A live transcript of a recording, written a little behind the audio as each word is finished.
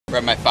We're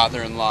at my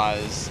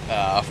father-in-law's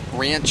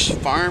ranch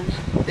farm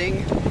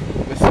thing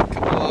with a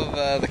couple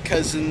of the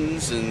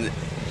cousins and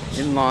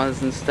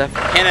in-laws and stuff.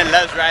 Hannah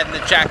loves riding the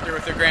tractor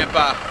with her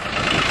grandpa.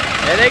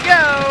 There they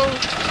go!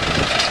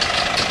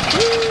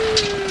 Woo!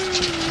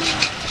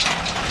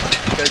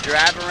 Go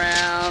drive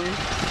around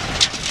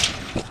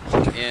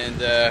and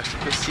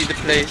go see the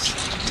place.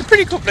 It's a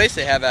pretty cool place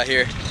they have out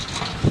here.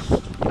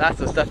 Lots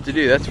of stuff to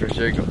do, that's for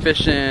sure. Go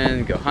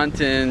fishing, go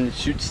hunting,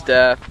 shoot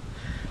stuff.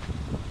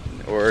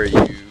 Or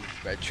you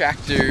ride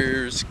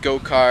tractors,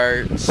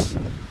 go-karts.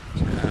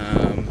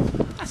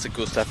 Lots of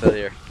cool stuff out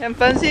here. Having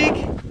fun,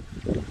 Zeke?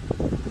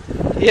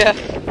 Yeah.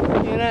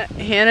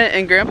 Hannah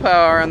and Grandpa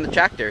are on the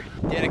tractor.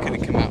 Dana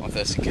couldn't come out with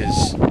us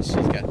because she's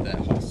got that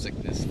whole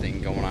sickness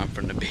thing going on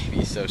from the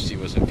baby, so she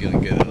wasn't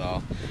feeling good at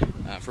all.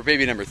 For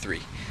baby number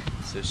 3.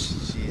 So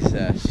she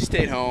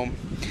stayed home,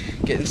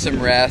 getting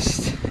some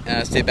rest,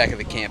 stayed back at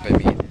the camp, I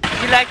mean.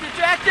 You like the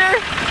tractor?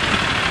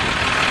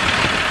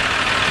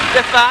 Is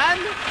it fun?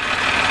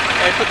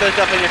 Okay, put those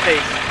up on your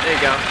face. There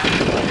you go.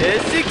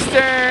 It's Zeke's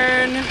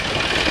turn.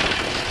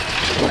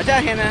 Watch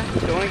out, Hannah.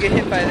 Don't want to get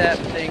hit by that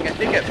thing. I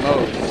think it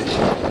mows.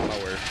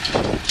 Mower.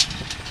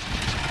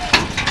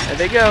 There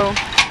they go.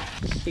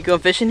 You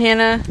going fishing,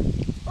 Hannah?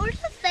 Where's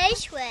the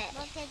fish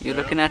with? You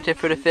looking out there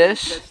for the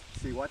fish?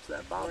 See, watch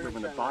that bobber.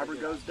 When the bobber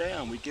goes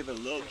down, we give it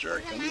a little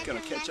jerk, and we're going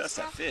to catch us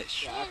that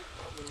fish.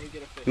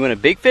 You want a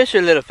big fish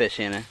or little fish,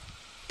 Hannah?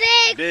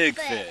 Big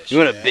fish. You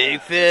want a big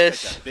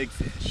fish? Let's catch that big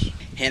fish.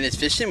 Hannah's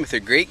fishing with her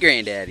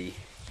great-granddaddy.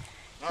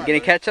 You gonna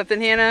catch something,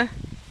 Hannah?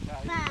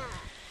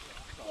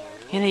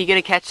 Hannah, you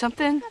gonna catch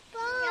something?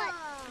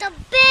 The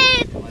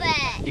big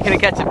fish. You gonna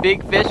catch a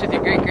big fish with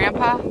your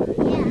great-grandpa?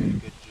 Yeah.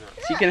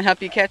 Is he gonna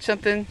help you catch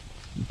something?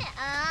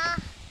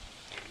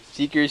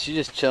 Seekers, she's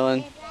just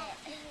chilling.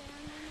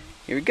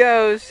 Here he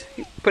goes.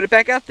 Put it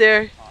back out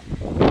there.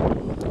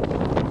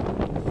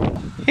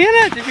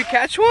 Hannah, did you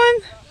catch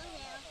one?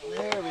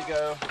 There we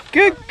go.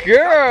 Good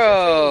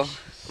girl.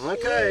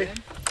 Okay.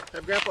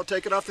 Have Grandpa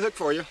take it off the hook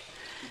for you.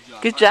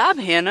 Good job,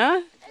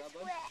 Hannah.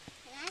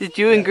 Did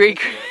you and Great...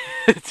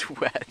 It's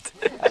wet.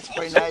 That's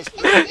pretty nice.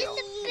 It's a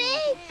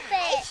big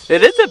fish.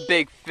 It is a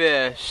big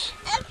fish.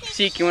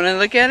 Zeke, you want to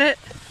look at it?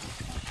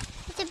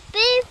 It's a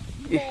big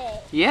fish.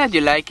 Yeah, do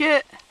you like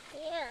it?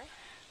 Yeah.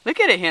 Look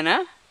at it,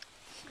 Hannah.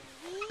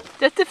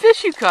 That's the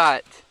fish you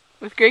caught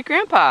with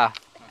Great-Grandpa.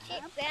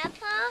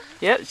 Grandpa?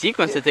 Yep, Zeke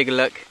wants to take a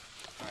look.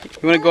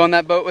 You want to go on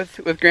that boat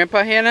with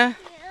Grandpa, Hannah?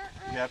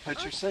 Yeah,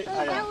 put your seat.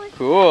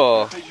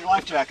 Cool. Put your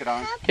life jacket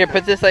on. Here,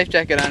 put this life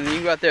jacket on and you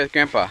can go out there with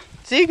Grandpa.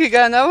 Zeke, you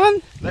got another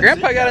one?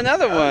 Grandpa got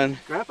another one.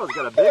 Grandpa's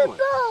got a big one.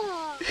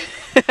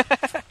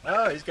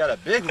 Oh, he's got a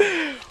big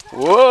one.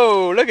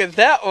 Whoa, look at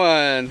that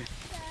one.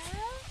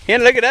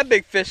 Hannah, look at that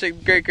big fish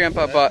that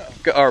Great-Grandpa caught.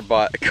 Look at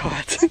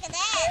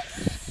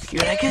that. You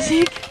like it,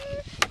 Zeke?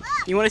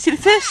 You want to see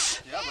the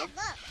fish? Yeah,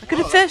 Look at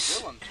the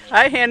fish.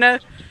 Hi, Hannah.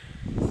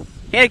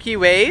 Hannah, can you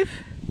wave?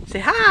 Say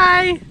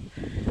hi.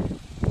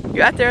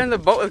 You out there in the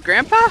boat with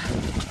Grandpa?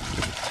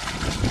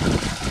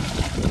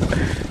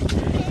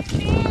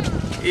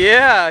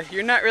 Yeah,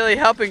 you're not really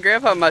helping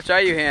Grandpa much,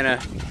 are you, Hannah?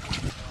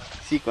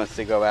 Zeke wants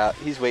to go out.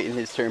 He's waiting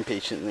his turn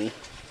patiently.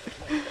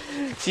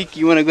 Zeke,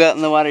 you want to go out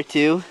in the water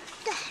too?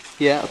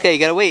 Yeah, okay, you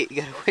gotta wait.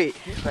 You gotta wait.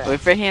 Wait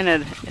for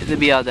Hannah to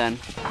be all done.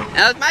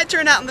 Now it's my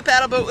turn out in the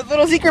paddle boat with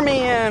little Zeker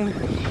Man.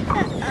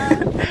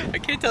 I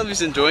can't tell if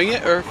he's enjoying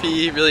it or if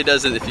he really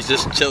doesn't, if he's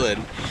just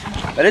chilling.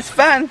 But it's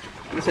fun.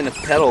 I'm just gonna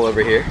pedal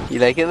over here. You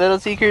like it, little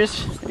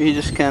Zeekers? Or are you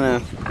just kind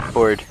of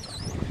bored?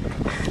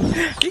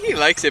 I think he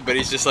likes it, but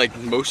he's just like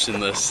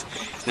motionless.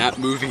 He's not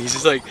moving. He's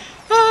just like,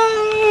 ah,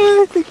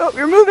 oh,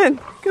 you're moving.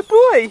 Good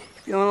boy.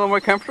 Feeling a little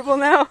more comfortable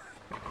now?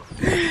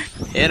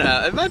 And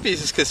it might be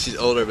just because she's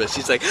older, but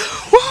she's like,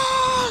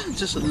 whoa!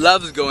 Just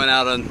loves going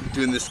out and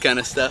doing this kind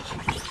of stuff.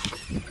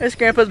 There's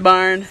Grandpa's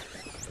barn.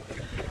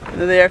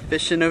 And they are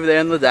fishing over there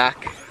on the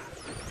dock.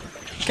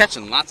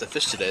 Catching lots of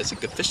fish today. It's a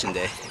good fishing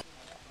day.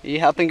 Are you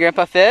helping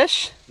Grandpa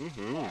fish?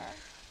 Mm-hmm.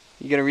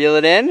 You gonna reel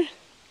it in?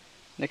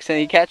 Next time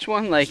you catch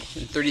one, like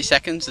in 30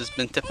 seconds has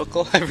been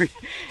typical every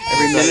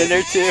minute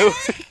or two.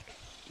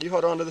 You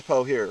hold on to the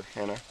pole here,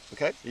 Hannah.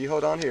 Okay? You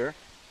hold on here.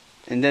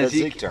 And then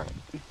Zeke turn.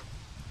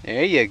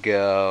 There you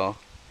go.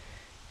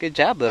 Good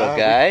job, little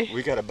guy.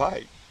 We got a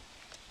bite.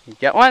 You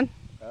got one?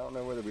 I don't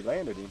know whether we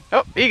landed him.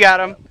 Oh, you got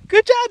him.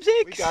 Good job,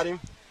 Zeke. We got him.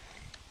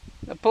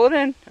 Now pull it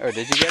in. Or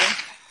did you get him?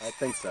 I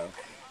think so.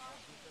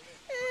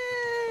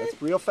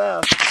 That's real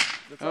fast.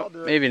 Let's all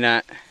do it. Maybe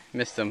not.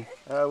 Missed him.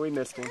 Oh, we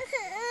missed him.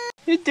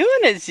 You're doing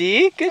it,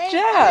 Zeke. Good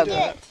job.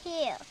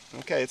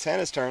 Okay, it's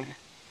Hannah's turn.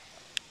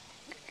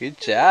 Good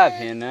job,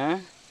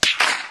 Hannah.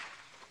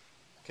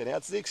 Okay, now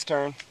it's Zeke's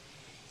turn.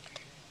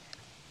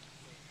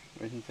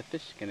 Where's the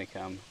fish gonna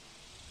come?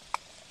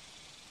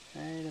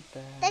 Right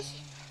about.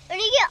 Where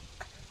do you get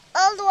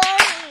all the way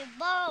to the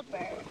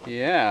bobber?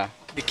 Yeah.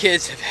 The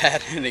kids have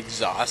had an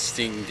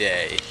exhausting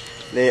day.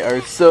 They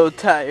are so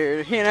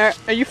tired. Hannah,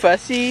 are you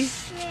fussy?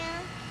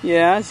 Yeah.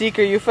 Yeah. Zeke,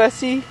 are you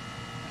fussy?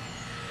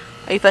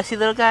 Are you fussy,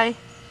 little guy?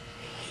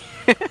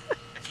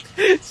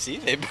 See,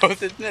 they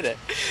both admit it.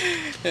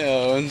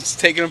 I'm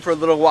just taking them for a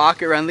little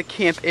walk around the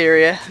camp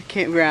area,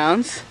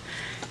 campgrounds,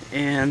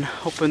 and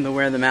hoping to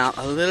wear them out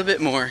a little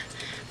bit more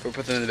before we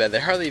put them in the bed. They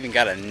hardly even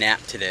got a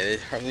nap today.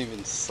 They hardly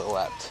even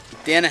slept.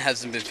 Dana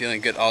hasn't been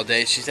feeling good all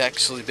day. She's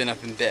actually been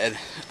up in bed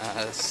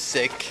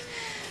sick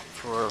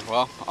for,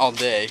 well, all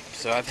day.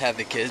 So I've had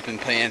the kids been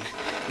playing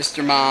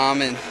Mr.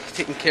 Mom and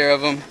taking care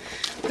of them,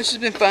 which has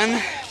been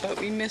fun, but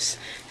we miss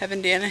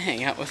having Dana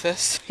hang out with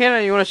us. Hannah,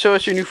 you want to show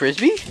us your new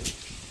Frisbee?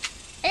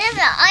 I have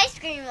the ice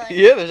cream on it.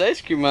 Yeah, there's ice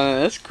cream on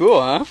it. That's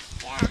cool, huh?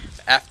 Yeah.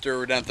 After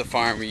we're done at the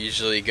farm, we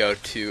usually go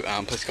to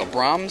a place called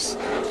Brahms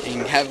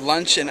and have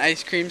lunch and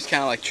ice creams,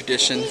 kind of like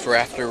tradition for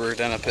after we're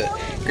done up at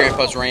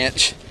Grandpa's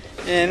ranch.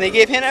 And they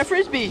gave Hannah a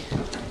Frisbee.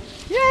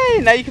 Yay,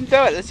 now you can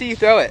throw it. Let's see you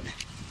throw it.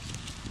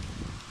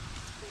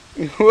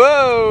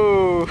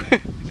 Whoa!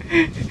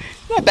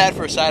 Not bad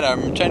for a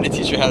sidearm. I'm trying to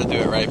teach her how to do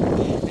it right.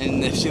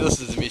 And if she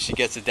listens to me, she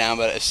gets it down,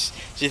 but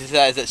if she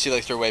decides that she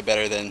likes her way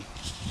better, then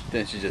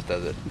she just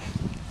does it.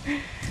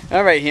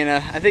 Alright,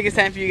 Hannah, I think it's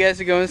time for you guys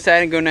to go inside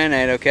and go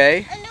night-night,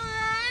 okay?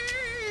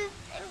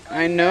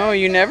 I know,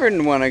 you never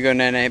want to go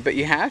night-night, but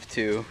you have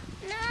to.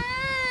 No.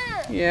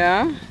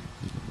 Yeah?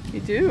 You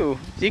do.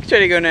 Zeke's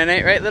ready to go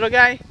night-night, right, little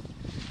guy?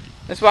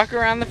 Let's walk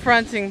around the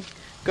front and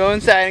go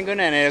inside and go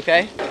night-night,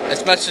 okay?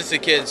 As much as the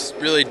kids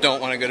really don't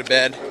want to go to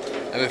bed,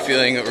 I have a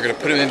feeling that we're going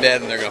to put them in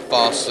bed and they're going to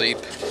fall asleep.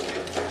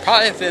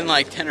 Probably within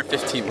like 10 or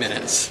 15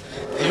 minutes.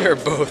 They are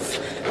both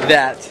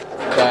that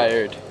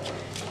tired.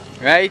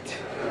 Right?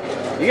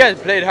 You guys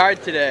played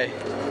hard today.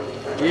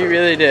 You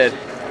really did.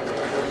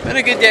 Been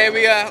a good day.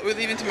 We're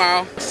leaving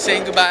tomorrow.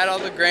 Saying goodbye to all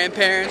the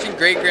grandparents and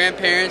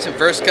great-grandparents and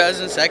first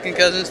cousins, second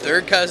cousins,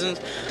 third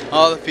cousins,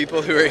 all the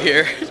people who are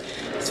here.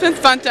 It's been a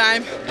fun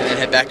time. And then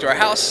head back to our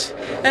house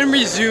and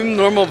resume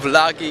normal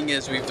vlogging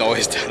as we've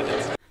always done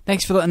it.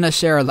 Thanks for letting us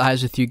share our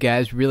lives with you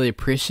guys. Really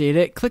appreciate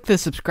it. Click the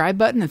subscribe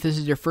button if this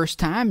is your first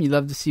time. You'd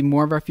love to see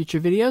more of our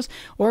future videos,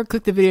 or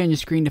click the video on your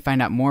screen to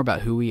find out more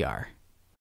about who we are.